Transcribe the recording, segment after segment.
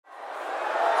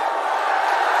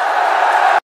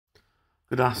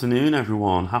Good afternoon,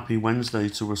 everyone. Happy Wednesday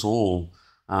to us all.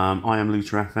 I am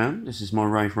LuchaFM. This is my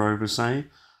Raith Rovers say.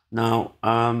 Now,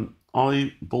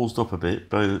 I ballsed up a bit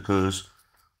because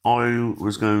I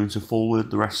was going to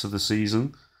forward the rest of the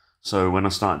season. So when I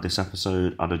started this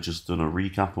episode, I'd have just done a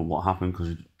recap of what happened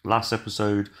because last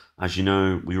episode, as you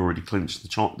know, we already clinched the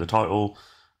title.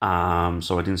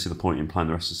 So I didn't see the point in playing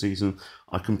the rest of the season.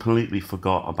 I completely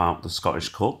forgot about the Scottish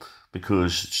Cup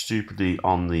because stupidly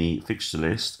on the fixture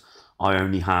list, I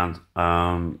only had,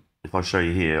 if I show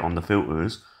you here on the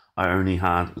filters, I only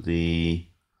had the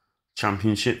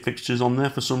championship fixtures on there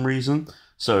for some reason.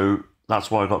 So that's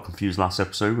why I got confused last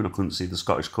episode when I couldn't see the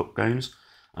Scottish Cup games.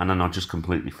 And then I just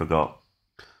completely forgot.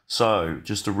 So,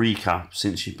 just to recap,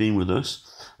 since you've been with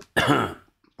us,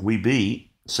 we beat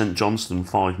St Johnstone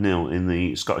 5-0 in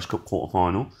the Scottish Cup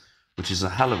quarter-final, which is a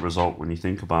hell of a result when you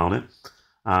think about it.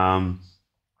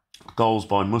 Goals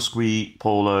by Muskie,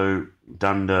 Paulo,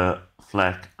 Danda,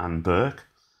 Fleck and Burke.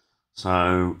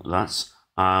 So that's...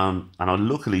 and I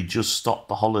luckily just stopped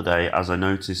the holiday as I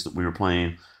noticed that we were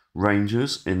playing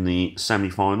Rangers in the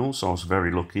semi-final, so I was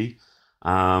very lucky.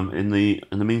 In the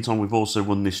meantime, we've also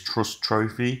won this Trust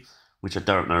Trophy, which I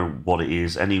don't know what it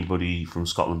is. Anybody from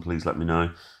Scotland, please let me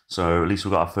know. So at least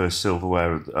we've got our first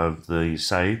silverware of the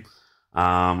save.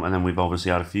 And then we've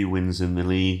obviously had a few wins in the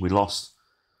league. We lost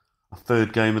a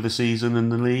third game of the season in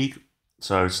the league.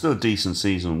 So it's still a decent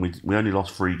season. We only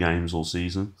lost 3 games all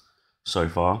season so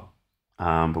far.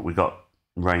 But we got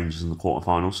Rangers in the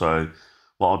quarterfinal. So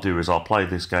what I'll do is I'll play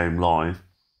this game live.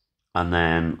 And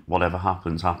then whatever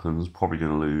happens, probably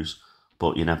going to lose.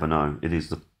 But you never know. It is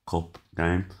the cup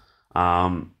game.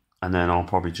 And then I'll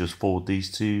probably just forward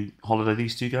these two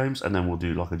games. And then we'll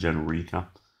do like a general recap.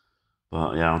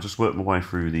 But yeah, I'll just work my way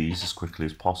through these as quickly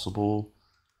as possible.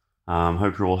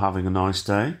 Hope you're all having a nice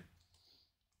day.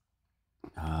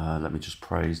 Let me just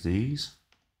praise these.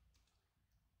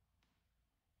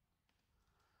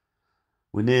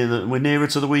 We're nearer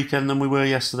to the weekend than we were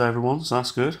yesterday, everyone. So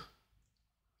that's good.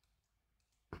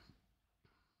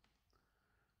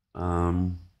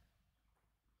 I'll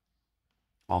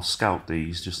scout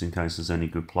these just in case there's any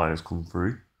good players come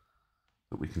through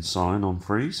that we can sign on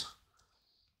freeze.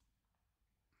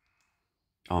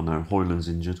 Oh no, Hoyland's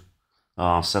injured.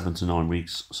 7 to 9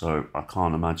 weeks, so I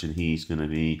can't imagine he's going to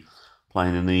be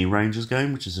playing in the Rangers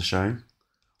game, which is a shame.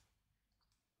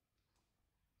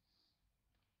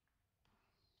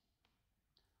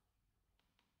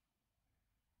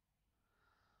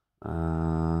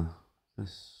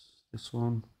 This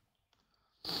one.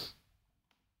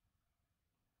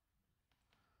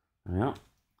 Yeah.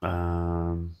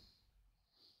 No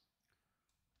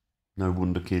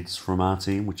wonderkids from our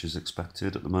team, which is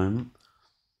expected at the moment.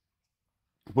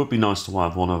 It would be nice to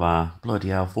have one of our, bloody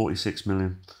hell, 46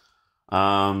 million.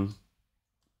 Again,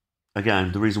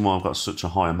 the reason why I've got such a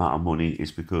high amount of money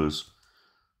is because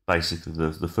basically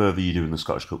the further you do in the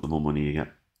Scottish Cup, the more money you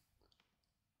get.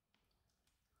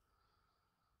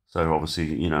 So obviously,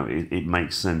 you know, it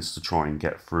makes sense to try and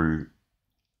get through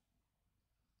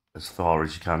as far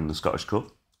as you can in the Scottish Cup.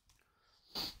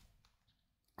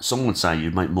 Some would say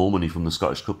you make more money from the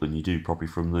Scottish Cup than you do probably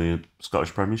from the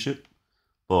Scottish Premiership.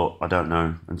 But I don't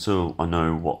know. Until I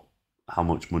know how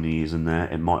much money is in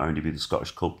there, it might only be the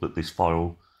Scottish Cup that this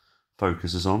file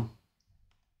focuses on.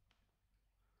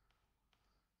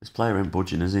 This player ain't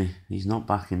budging, is he? He's not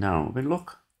backing down. I mean,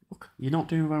 look, you're not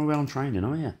doing very well in training,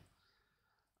 are you?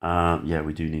 Yeah,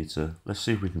 we do need to. Let's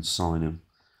see if we can sign him.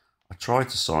 I tried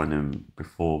to sign him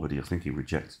before, but I think he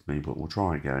rejected me, but we'll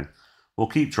try again. We'll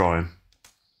keep trying.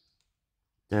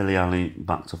 Dele Alli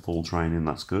back to full training,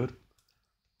 that's good.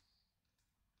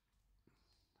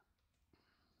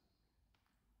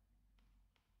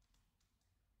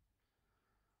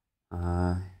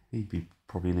 He'd be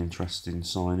probably an interesting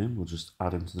signing. We'll just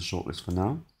add him to the shortlist for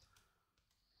now.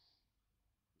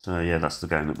 So yeah, that's the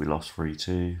game that we lost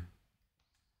 3-2.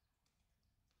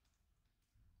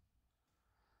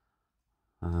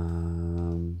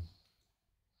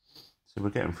 So we're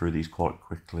getting through these quite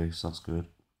quickly, so that's good.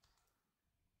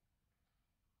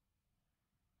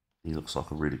 He looks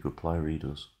like a really good player, he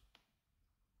does.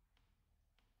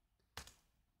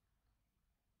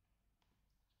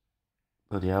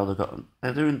 Bloody hell,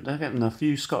 they're getting a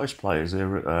few Scottish players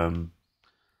here. Oh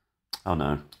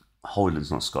no,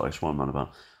 Hoyland's not Scottish. What am I on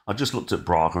about? I just looked at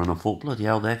Braga and I thought, bloody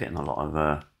hell, they're getting a lot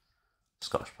of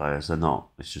Scottish players. They're not.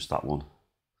 It's just that one.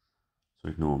 So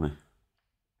ignore me.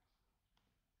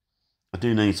 I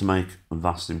do need to make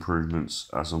vast improvements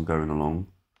as I'm going along.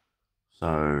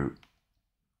 So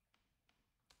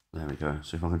there we go.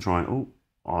 So if I can try and... Oh,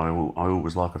 I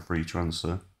always like a free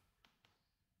transfer.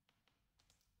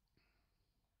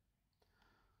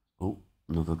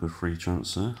 Another good free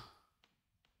transfer.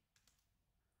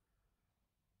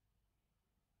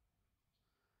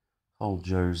 Old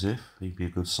Joseph, he'd be a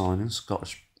good signing.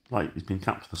 Scottish, like he's been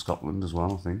capped for Scotland as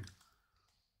well, I think.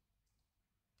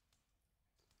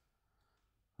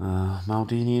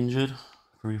 Maldini injured,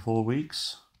 3-4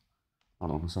 weeks.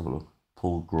 Hold on, let's have a look.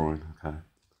 Pulled groin, okay.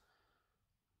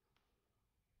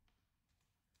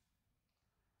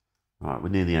 Alright, we're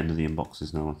near the end of the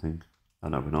inboxes now, I think. Oh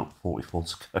no, we're not. 44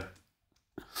 to go.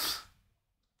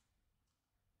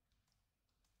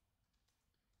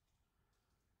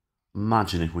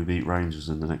 Imagine if we beat Rangers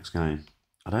in the next game.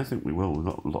 I don't think we will. We've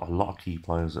got a lot of key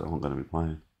players that aren't going to be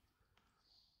playing.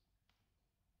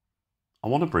 I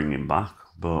want to bring him back,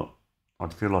 but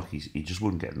I'd feel like he just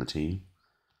wouldn't get in the team.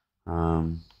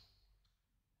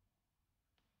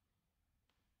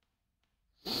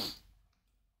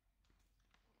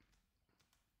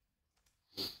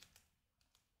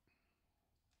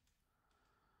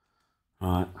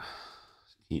 Right,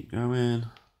 let's keep going.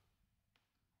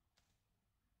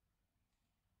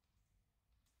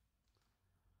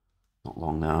 Not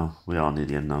long now. We are near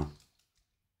the end now.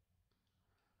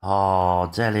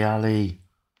 Oh, Dele Alli.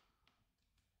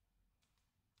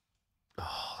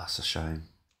 Oh, that's a shame.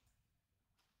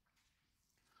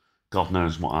 God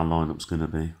knows what our lineup's going to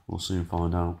be. We'll soon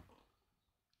find out.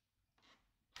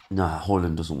 Nah,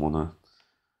 Hoyland doesn't want to.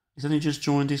 He's only just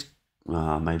joined his...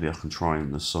 maybe I can try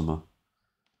him this summer.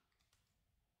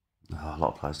 A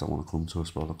lot of players don't want to come to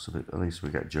us by the looks of it. At least we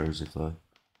get Joseph though.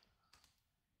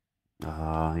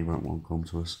 He won't want to come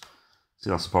to us. See,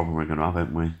 that's the problem we're going to have,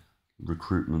 haven't we?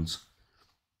 Recruitment.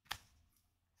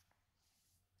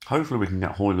 Hopefully we can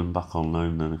get Hoyland back on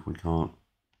loan then if we can't.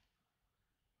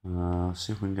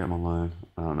 See if we can get him on loan.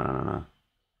 Oh, no.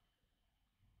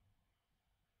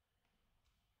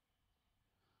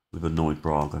 We've annoyed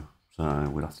Braga, so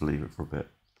we'll have to leave it for a bit.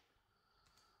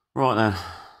 Right then,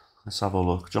 let's have a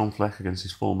look. John Fleck against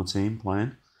his former team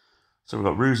playing. So we've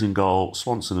got Roos in goal,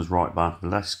 Swanson as right back,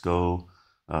 Velasco,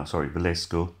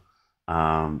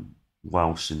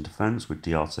 Welsh in defence with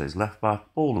Diarte as left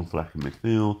back, Ball and Fleck in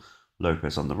midfield,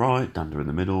 Lopez on the right, Dander in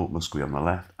the middle, Muskie on the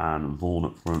left, and Vaughan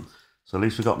up front. So at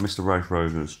least we've got Mr. Raith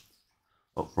Rovers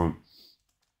up front.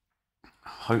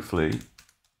 Hopefully,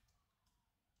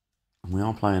 we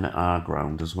are playing at our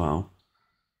ground as well.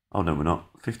 Oh no, we're not.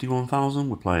 51,000?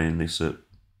 We're playing this at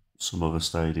some other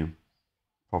stadium.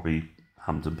 Probably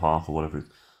Hampden Park or whatever.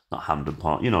 Not Hampden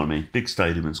Park, you know what I mean. Big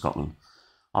stadium in Scotland.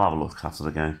 I'll have a look after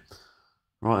the game.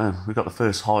 Right then, we've got the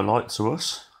first highlight to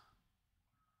us.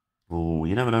 Oh,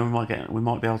 you never know, we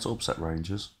might be able to upset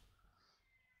Rangers.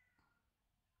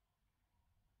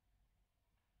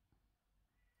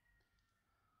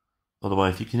 By the way,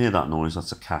 if you can hear that noise,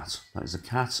 that's a cat. That is a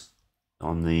cat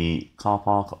on the car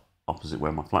park opposite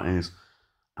where my flat is.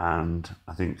 And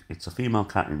I think it's a female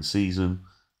cat in season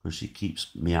because she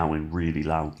keeps meowing really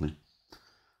loudly.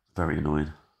 Very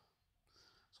annoying.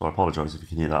 So I apologise if you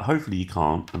can hear that. Hopefully you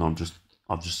can't, and I've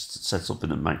just said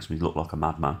something that makes me look like a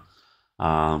madman.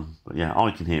 But yeah, I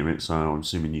can hear it, so I'm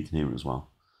assuming you can hear it as well.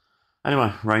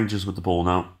 Anyway, Rangers with the ball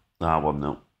now.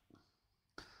 1-0.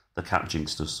 The cat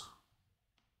jinxed us.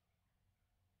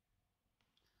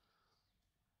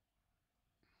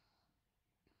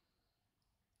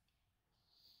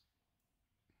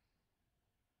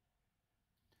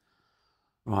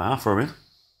 Right, our throw in.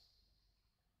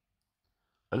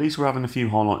 At least we're having a few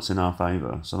highlights in our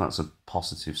favour, so that's a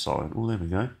positive sign. Oh, there we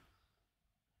go.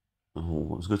 Oh,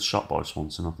 that was a good shot by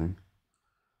Swanson, I think.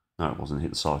 No, it wasn't. It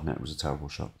hit the side net. It was a terrible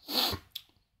shot.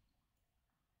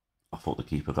 I thought the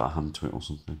keeper got a hand to it or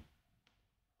something.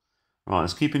 Right,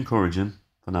 let's keep encouraging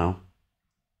for now.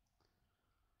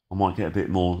 I might get a bit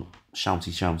more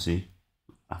shouty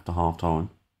after half time.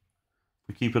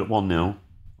 If we keep it at 1-0,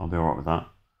 I'll be alright with that.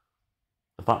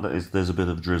 The fact that there's a bit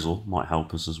of drizzle might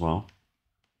help us as well.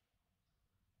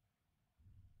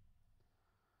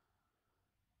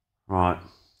 Right,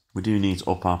 we do need to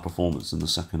up our performance in the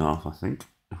second half, I think,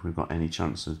 if we've got any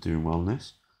chance of doing well in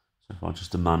this. So if I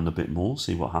just demand a bit more,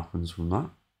 see what happens from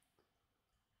that.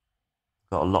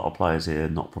 Got a lot of players here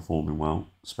not performing well,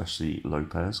 especially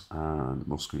Lopez and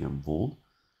Muskie and Vaughan.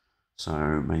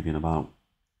 So maybe in about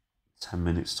 10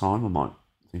 minutes time I might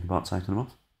think about taking them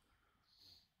off.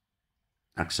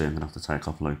 Actually, I'm going to have to take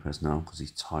off Lopez now because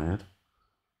he's tired.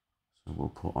 So we'll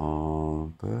put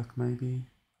on Burke maybe.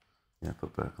 Yeah,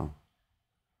 put Burke on.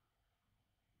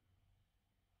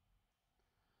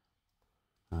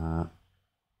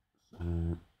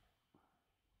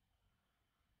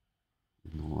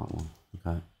 Ignore that one.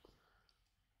 Okay.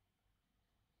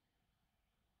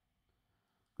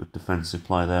 Good defensive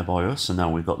play there by us, and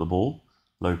now we've got the ball.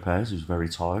 Lopez, who's very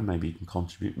tired. Maybe he can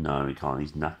contribute. No, he can't.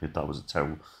 He's knackered. That was a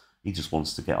terrible... He just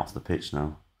wants to get off the pitch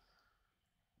now.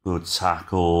 Good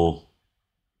tackle.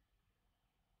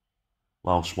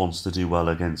 Welsh wants to do well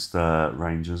against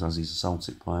Rangers as he's a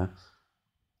Celtic player.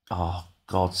 Oh,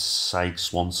 God's sake,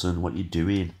 Swanson, what are you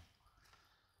doing?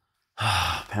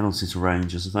 Penalty to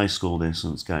Rangers. If they score this,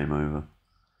 it's game over.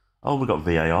 Oh, we got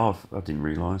VAR. I didn't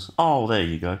realise. Oh, there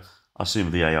you go. I assume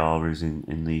VAR is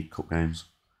in the cup games.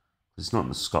 It's not in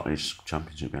the Scottish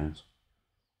Championship games.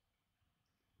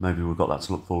 Maybe we've got that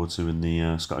to look forward to in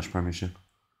the Scottish Premiership.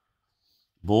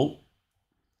 Ball.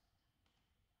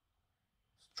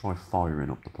 Let's try firing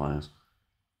up the players.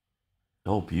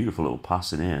 Oh, beautiful little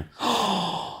pass in here.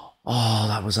 Oh,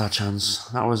 that was our chance.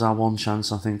 That was our one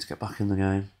chance, I think, to get back in the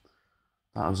game.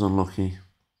 That was unlucky.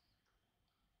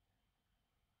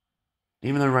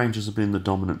 Even though Rangers have been the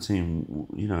dominant team,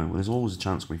 you know, there's always a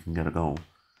chance we can get a goal.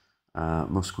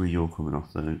 Musgrave, you're coming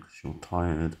off though because you're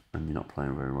tired and you're not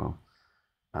playing very well.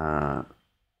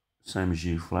 Same as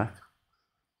you, Fleck.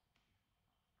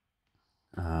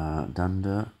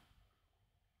 Dander. I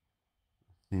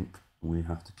think we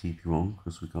have to keep you on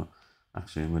because we've got...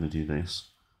 Actually, I'm going to do this.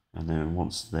 And then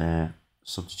once they're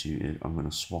substituted, I'm going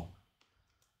to swap.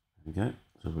 There we go.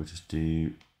 So we'll just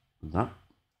do that.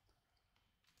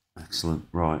 Excellent.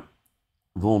 Right.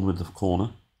 Vaughan with the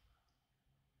corner.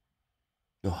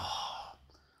 Oh,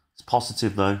 it's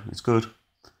positive though. It's good.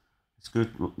 It's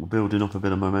good. We're building up a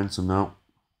bit of momentum now.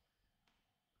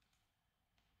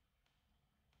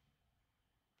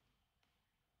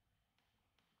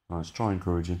 Right, let's try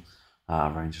encouraging.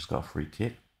 Rangers got a free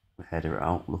kick. We header it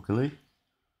out, luckily.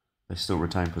 They still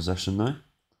retain possession though.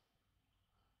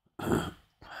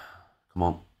 Come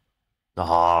on.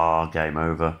 Game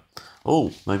over.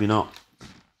 Oh, maybe not.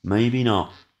 Maybe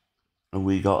not. Have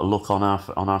we got a look on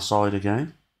our side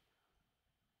again?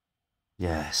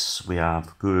 Yes, we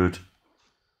have. Good.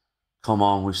 Come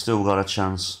on, we've still got a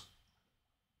chance.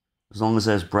 As long as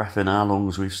there's breath in our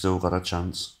lungs, we've still got a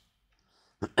chance.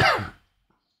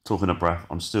 Talking of breath,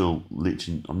 I'm still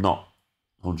literally... I'm not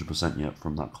 100% yet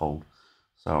from that cold.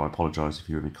 So I apologise if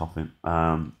you hear me coughing.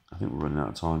 I think we're running out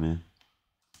of time here.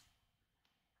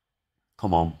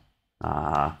 Come on.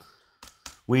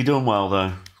 We done well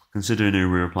though, considering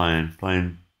who we were playing.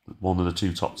 Playing one of the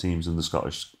two top teams in the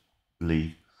Scottish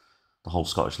League. The whole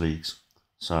Scottish leagues.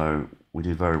 So we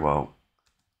did very well.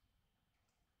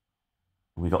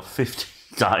 We got 50.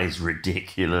 That is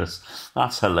ridiculous.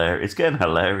 That's hilarious. It's getting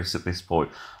hilarious at this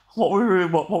point. What would we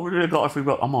have got if we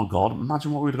got... Oh my God,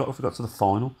 imagine what we'd have got if we got to the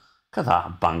final. Look at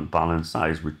that bank balance. That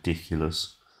is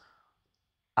ridiculous.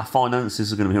 Our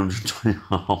finances are going to be 120.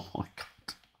 Oh my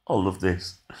God. I love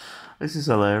this. This is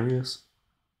hilarious.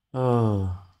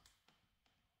 Oh.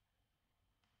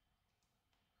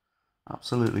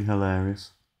 Absolutely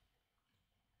hilarious.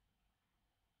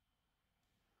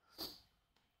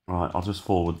 Right, I'll just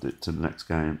forward it to the next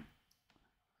game.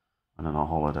 And then I'll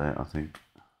holiday it, I think.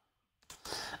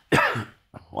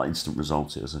 What instant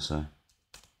result it, as I say.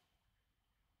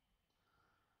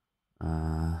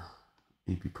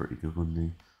 He'd be pretty good, wouldn't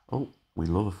he? Oh, we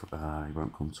love... he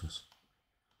won't come to us.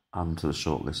 Add him to the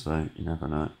shortlist, though. You never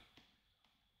know.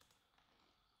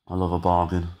 I love a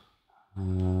bargain.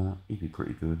 He'd be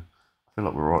pretty good. I feel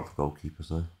like we're right for goalkeepers,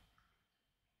 though.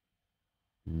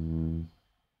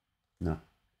 No.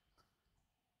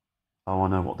 Oh, I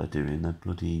know what they're doing. They're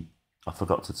bloody... I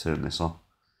forgot to turn this on.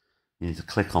 You need to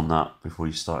click on that before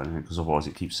you start anything, because otherwise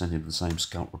it keeps sending the same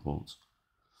scout reports.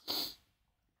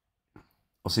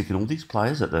 I was thinking all these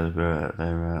players that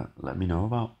they're letting me know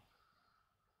about.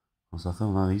 I was like,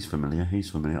 oh no, he's familiar.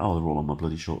 Oh, they're all on my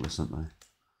bloody shortlist, aren't they?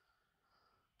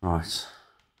 Right.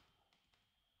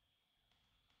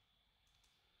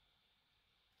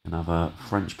 Can have a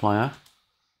French player.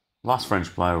 Last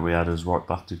French player we had as right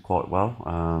back did quite well.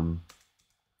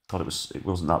 God, it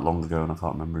wasn't that long ago, and I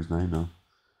can't remember his name now.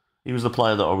 He was the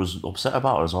player that I was upset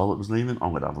about as well that was leaving. I'm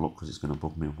going to have a look because it's going to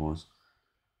bug me otherwise.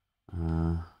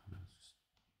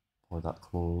 By that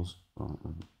clause. Right.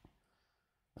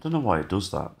 I don't know why it does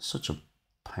that. It's such a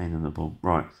pain in the bum.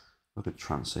 Right, look at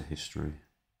transfer history.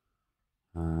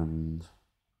 And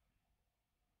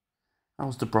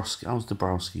how's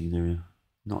Dabrowski doing?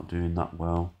 Not doing that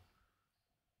well.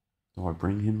 Do I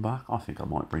bring him back? I think I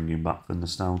might bring him back for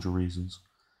nostalgia reasons.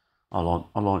 I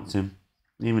liked him,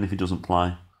 even if he doesn't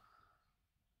play.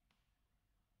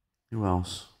 Who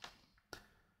else?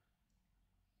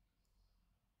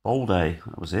 Bolday,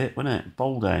 that was it, wasn't it?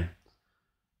 Bolday.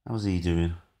 How's he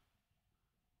doing?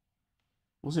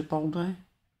 Was it Bolday?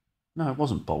 No, it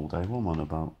wasn't Bolday. What am I on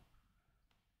about?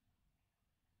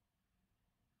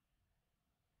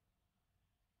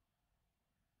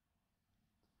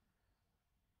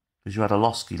 Because you had a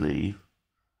Losky leave.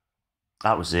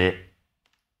 That was it.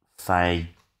 Faye.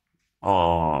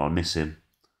 Oh, I miss him.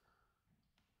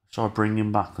 Shall I bring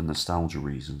him back for nostalgia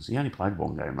reasons? He only played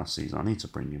one game last season. I need to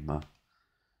bring him back.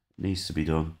 It needs to be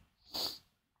done.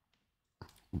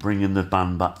 Bringing the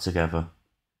band back together.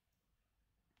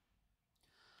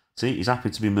 See, he's happy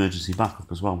to be emergency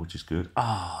backup as well, which is good.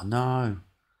 Ah, no.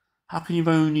 How can you've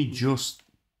only just...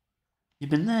 You've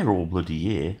been there all bloody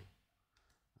year.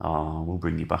 Ah, we'll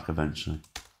bring you back eventually.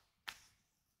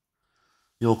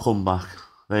 You'll come back.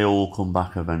 They all come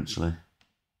back eventually.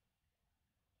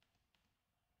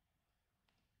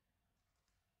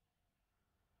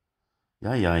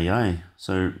 Yay.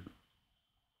 So,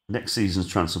 next season's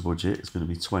transfer budget is going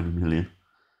to be 20 million.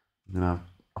 We're going to have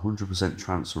 100%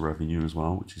 transfer revenue as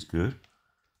well, which is good.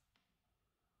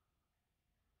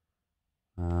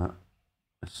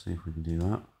 Let's see if we can do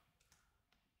that.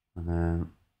 And then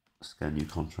let's get a new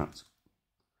contract.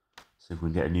 See if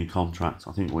we can get a new contract.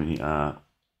 I think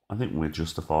we're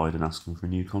justified in asking for a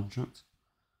new contract.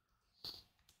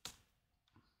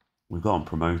 We've got him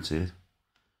promoted.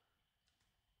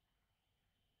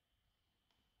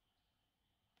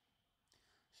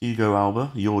 Hugo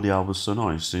Alba, Jordi Alba's son,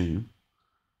 I assume.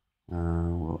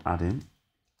 We'll add him.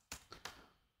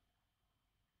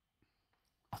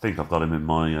 I think I've got him in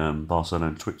my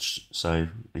Barcelona Twitch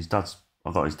save.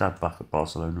 I've got his dad back at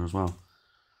Barcelona as well. So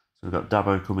we've got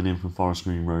Dabo coming in from Forest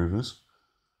Green Rovers.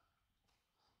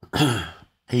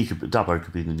 Dabo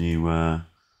could be the new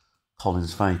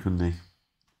Collins Fay, couldn't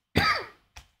he?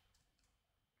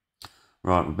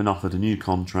 Right, we've been offered a new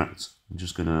contract. I'm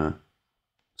just gonna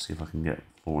see if I can get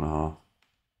 4.5.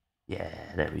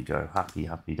 Yeah, there we go.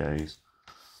 Happy days.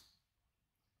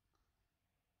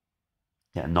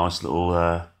 Yeah, nice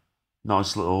little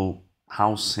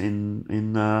house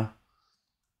in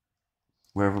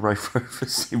wherever Raith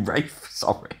Rovers in Raith.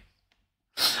 Sorry,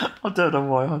 I don't know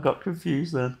why I got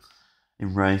confused then.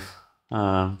 In Raith,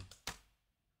 I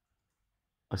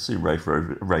assume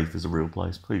Raith is a real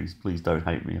place. Please don't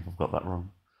hate me if I've got that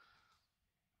wrong.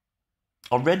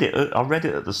 I read it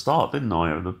at the start, didn't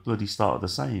I? At the bloody start of the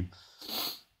same.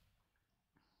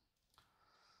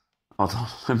 Let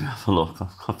me have a look.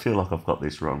 I feel like I've got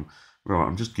this wrong. Right,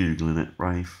 I'm just Googling it.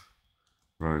 Raith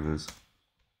Rovers.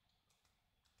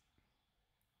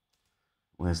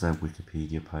 Where's their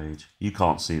Wikipedia page? You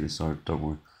can't see this, so don't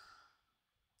worry.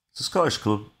 It's a Scottish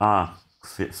club.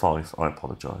 Fit Fife. I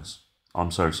apologise. I'm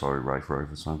so sorry, Raith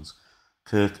Rovers fans.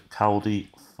 Kirkcaldy,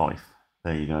 Fife.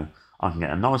 There you go. I can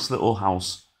get a nice little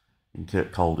house in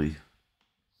Kirkcaldy.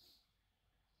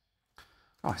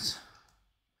 Right.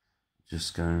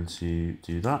 Just going to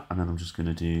do that, and then I'm just going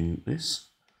to do this.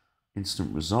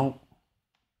 Instant result.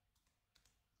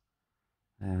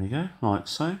 There we go, like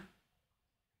so.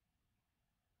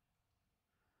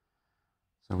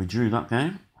 So we drew that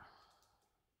game.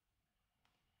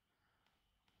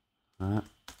 What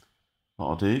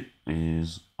I'll do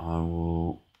is I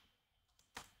will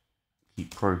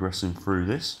keep progressing through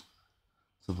this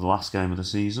to the last game of the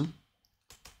season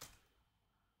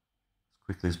as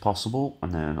quickly as possible,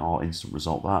 and then I'll instant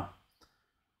result that,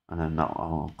 and then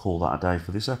I'll call that a day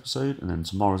for this episode. And then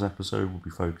tomorrow's episode will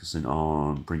be focusing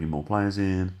on bringing more players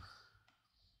in,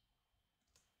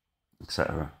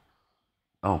 etc.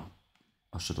 Oh,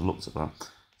 I should have looked at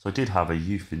that. So I did have a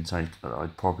youth intake that I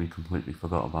probably completely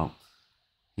forgot about.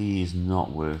 He is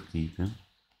not worth keeping.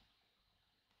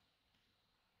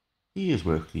 He is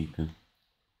worth keeping.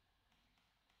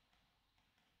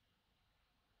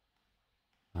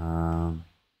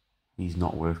 He's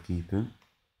not worth keeping.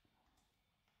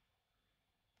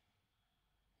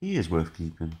 He is worth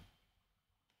keeping.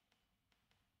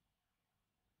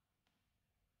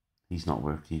 He's not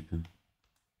worth keeping.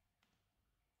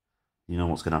 You know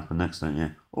what's going to happen next, don't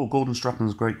you? Oh, Gordon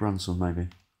Strachan's great-grandson, maybe.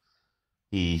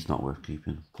 He's not worth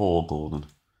keeping. Poor Gordon.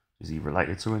 Is he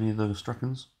related to any of the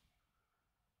Strachans?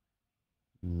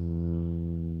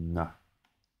 No.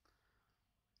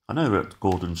 I know that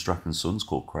Gordon Strachan's son's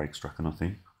called Craig Strachan, I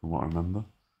think, from what I remember.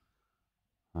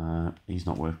 He's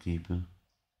not worth keeping.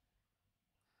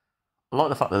 I like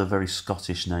the fact that they're very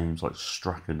Scottish names, like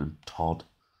Strachan and Todd.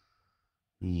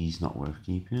 He's not worth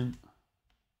keeping.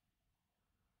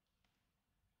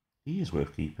 He is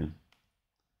worth keeping.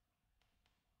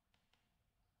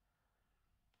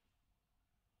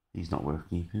 He's not worth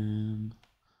keeping.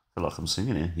 I feel like I'm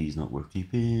singing here. He's not worth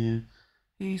keeping.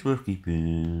 He's worth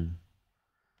keeping.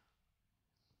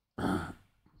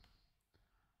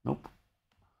 Nope.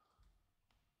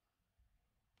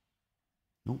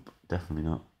 Nope, definitely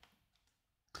not.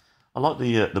 I like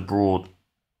the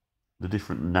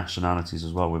different nationalities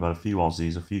as well. We've had a few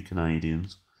Aussies, a few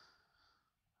Canadians,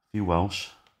 few Welsh.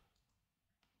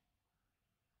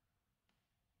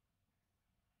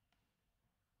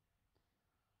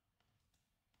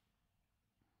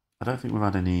 I don't think we've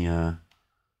had any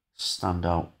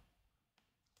standout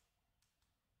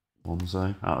ones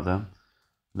though out of them.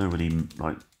 Nobody,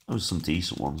 like, there was some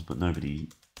decent ones, but nobody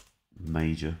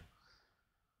major.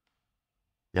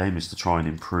 The aim is to try and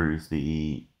improve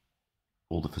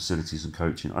all the facilities and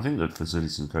coaching. I think the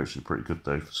facilities and coaching are pretty good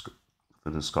though for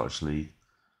the Scottish League.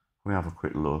 We have a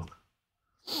quick look.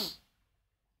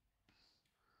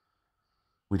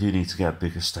 We do need to get a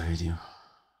bigger stadium.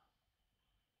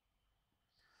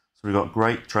 So we've got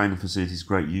great training facilities,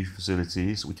 great youth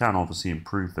facilities. We can obviously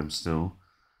improve them still.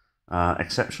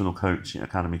 Exceptional coaching,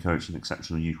 academy coaching,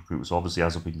 exceptional youth recruitment. So obviously,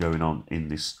 as I've been going on in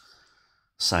this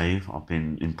save, I've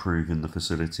been improving the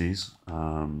facilities.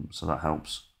 So that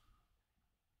helps.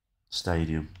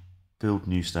 Stadium. Build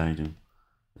new stadium.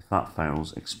 If that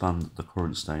fails, expand the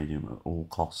current stadium at all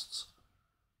costs.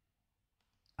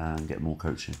 And get more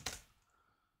coaching.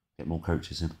 Get more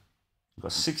coaches in. We've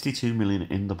got 62 million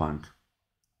in the bank.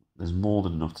 There's more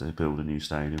than enough to build a new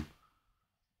stadium.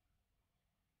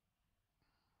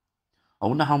 I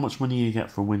wonder how much money you get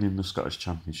for winning the Scottish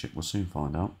Championship. We'll soon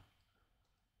find out.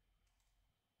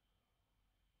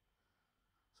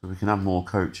 So we can have more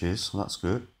coaches, so that's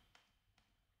good.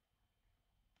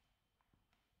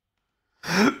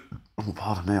 Oh,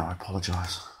 pardon me, I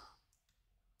apologise.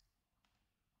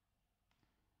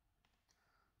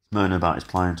 He's moaning about his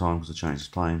playing time because I changed his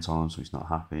playing time, so he's not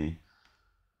happy.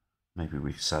 Maybe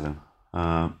we could sell him.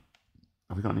 Have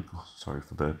we got any... Oh, sorry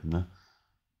for burping there.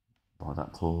 Buy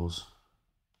that clause.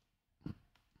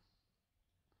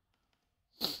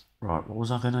 Right, what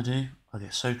was I going to do? I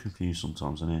get so confused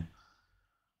sometimes in here.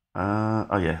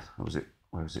 Oh yeah, what was it?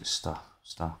 Where was it? Staff.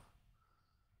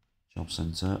 Job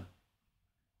centre.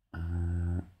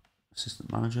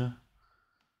 Assistant manager.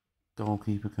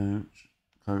 Goalkeeper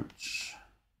coach.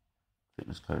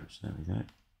 Fitness coach, there we go.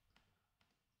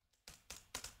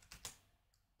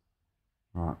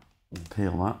 Right, we'll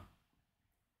peel that.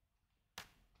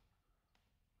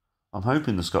 I'm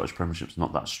hoping the Scottish Premiership's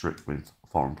not that strict with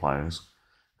foreign players.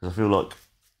 Because I feel like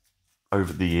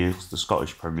over the years, the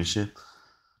Scottish Premiership,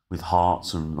 with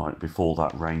Hearts and like before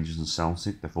that Rangers and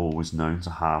Celtic, they've always known to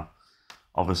have,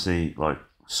 obviously, like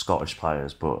Scottish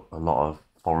players, but a lot of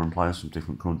foreign players from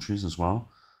different countries as well.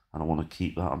 And I want to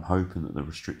keep that. I'm hoping that the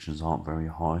restrictions aren't very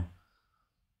high.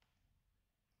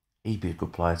 He'd be a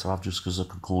good player to have just because I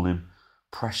could call him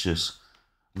Precious.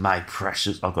 My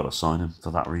Precious. I've got to sign him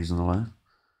for that reason alone.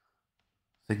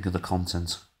 Think of the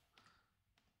content.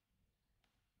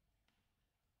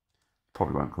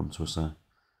 Probably won't come to us there.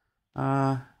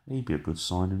 He'd be a good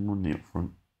signing, wouldn't he, up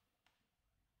front?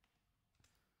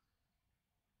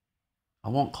 I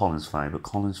want Collins Fay, but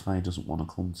Collins Fay doesn't want to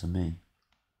come to me.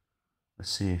 Let's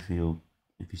see if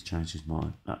he's changed his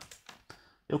mind. No.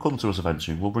 He'll come to us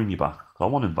eventually. We'll bring you back. I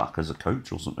want him back as a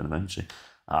coach or something eventually.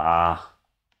 Can't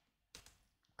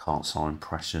sign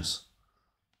Precious.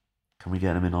 Can we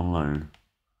get him in on loan?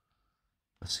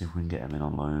 Let's see if we can get him in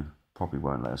on loan. Probably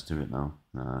won't let us do it now.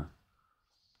 No.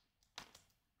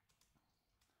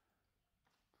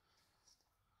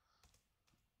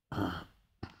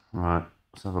 Right,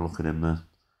 let's have a look at him then.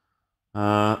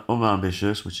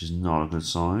 Unambitious, which is not a good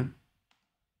sign.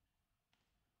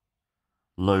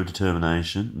 Low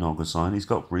determination, not a good sign. He's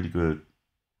got really good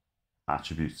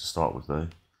attributes to start with though.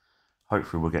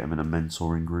 Hopefully we'll get him in a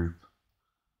mentoring group.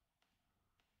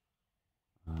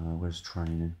 Where's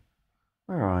training?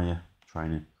 Where are you?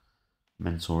 Training.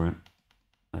 Mentoring.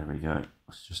 There we go.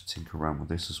 Let's just tinker around with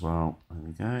this as well. There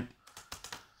we go.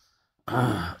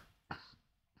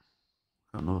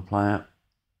 Got another player.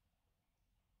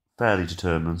 Fairly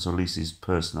determined, so at least his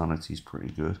personality is pretty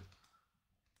good.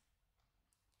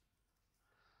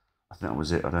 I think that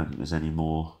was it. I don't think there's any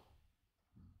more.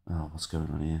 Oh, what's going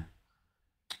on here?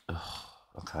 Ugh,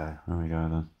 okay, there we go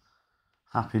then.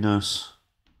 Happiness.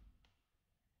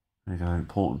 There we go.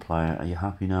 Important player. Are you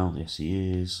happy now? Yes,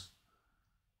 he is.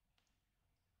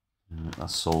 That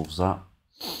solves that.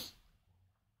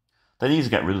 They need to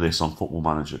get rid of this on Football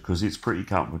Manager because it's pretty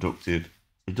counterproductive.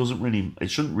 It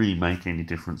shouldn't really make any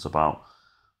difference about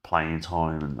playing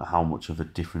time and how much of a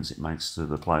difference it makes to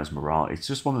the players' morale. It's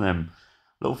just one of them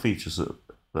little features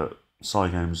that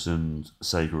Cygames and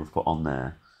Sega have put on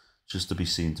there just to be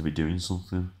seen to be doing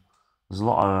something. There's a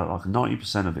lot of, like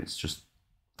 90% of it's just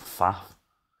faff,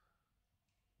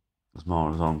 as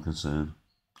far as I'm concerned.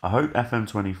 I hope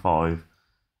FM25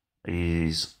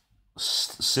 is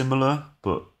similar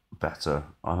but better.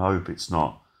 I hope it's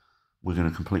not, we're going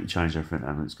to completely change everything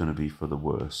and it's going to be for the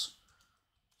worse.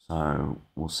 So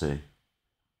we'll see.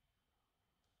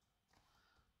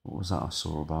 What was that I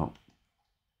saw about?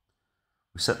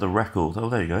 We set the record. Oh,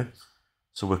 there you go.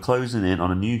 So we're closing in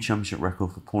on a new championship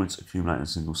record for points accumulated in a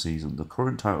single season. The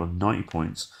current total of 90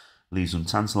 points leaves them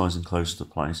tantalising close to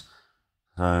place.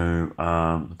 So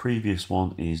the previous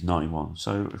one is 91.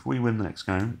 So if we win the next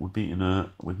game,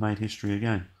 we've made history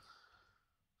again.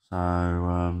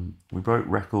 So we broke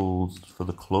records for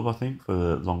the club, I think, for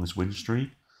the longest win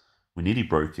streak. We nearly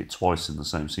broke it twice in the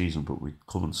same season, but we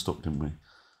come unstuck, didn't we?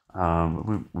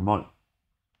 We might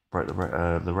break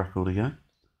the record again.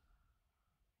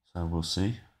 So we'll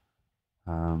see.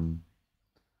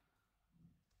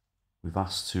 We've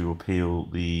asked to appeal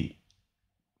the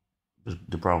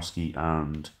Dabrowski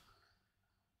and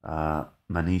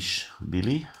Manish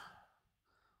Billy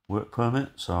work permit,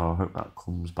 so I hope that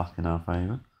comes back in our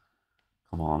favour.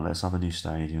 Come on, let's have a new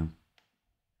stadium.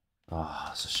 Ah,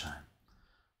 that's a shame.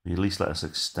 At least let us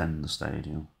extend the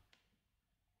stadium.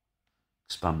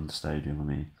 Expand the stadium, I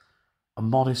mean. A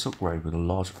modest upgrade with a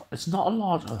large... It's not a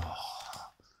large... Oh.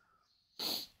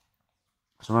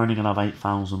 So we're only going to have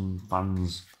 8,000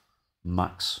 fans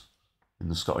max in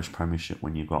the Scottish Premiership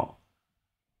when you've got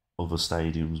other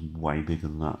stadiums way bigger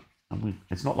than that. And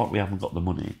it's not like we haven't got the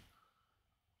money.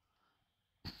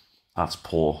 That's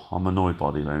poor. I'm annoyed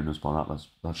by the owners by that.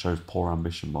 That shows poor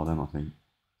ambition by them, I think.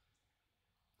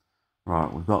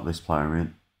 Right, we've got this player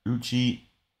in. Uchi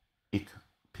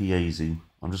Ikpiazu.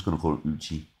 I'm just going to call it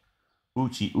Uchi.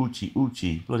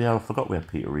 Uchi. Bloody hell, I forgot we had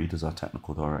Peter Reid as our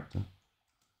technical director.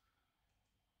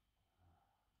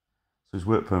 So his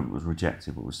work permit was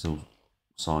rejected, but we still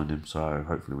signed him, so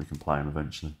hopefully we can play him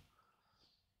eventually.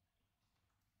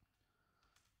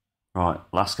 Right,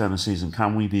 last game of the season.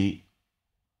 Can we beat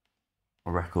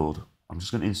a record? I'm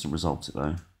just going to instant result it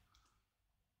though.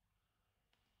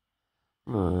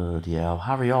 Bloody hell,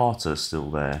 Harry Arter's still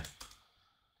there.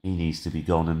 He needs to be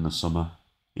gone in the summer.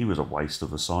 He was a waste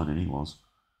of a signing, he was.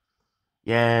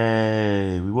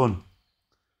 Yay, we won.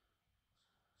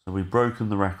 So we've broken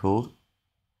the record.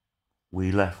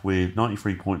 We left with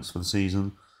 93 points for the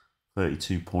season,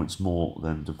 32 points more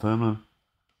than Dunfermline.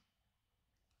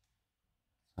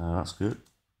 That's good.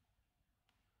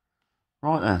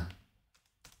 Right then.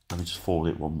 Let me just forward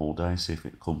it one more day, see if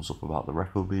it comes up about the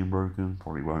record being broken.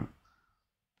 Probably won't.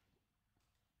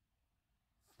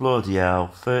 Bloody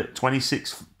hell.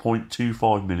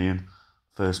 26.25 million.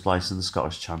 First place in the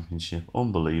Scottish Championship.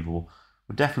 Unbelievable.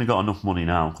 We've definitely got enough money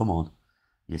now. Come on.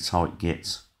 It's how it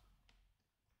gets.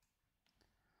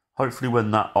 Hopefully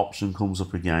when that option comes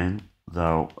up again,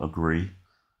 they'll agree.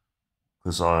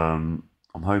 Because I'm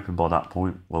hoping by that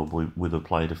point, well, we'll have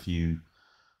played a few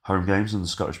home games in the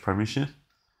Scottish Premiership.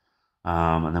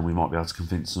 And then we might be able to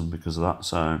convince them because of that.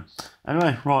 So,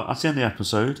 anyway, right, that's the end of the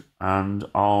episode. And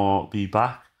I'll be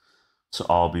back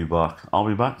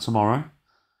tomorrow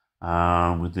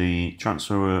with the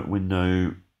transfer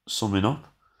window summing up.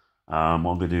 What I'm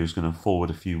going to do is going to forward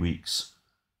a few weeks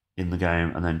in the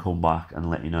game and then come back and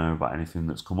let you know about anything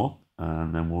that's come up.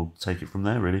 And then we'll take it from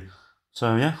there, really.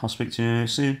 So, yeah, I'll speak to you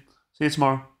soon. See you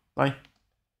tomorrow. Bye.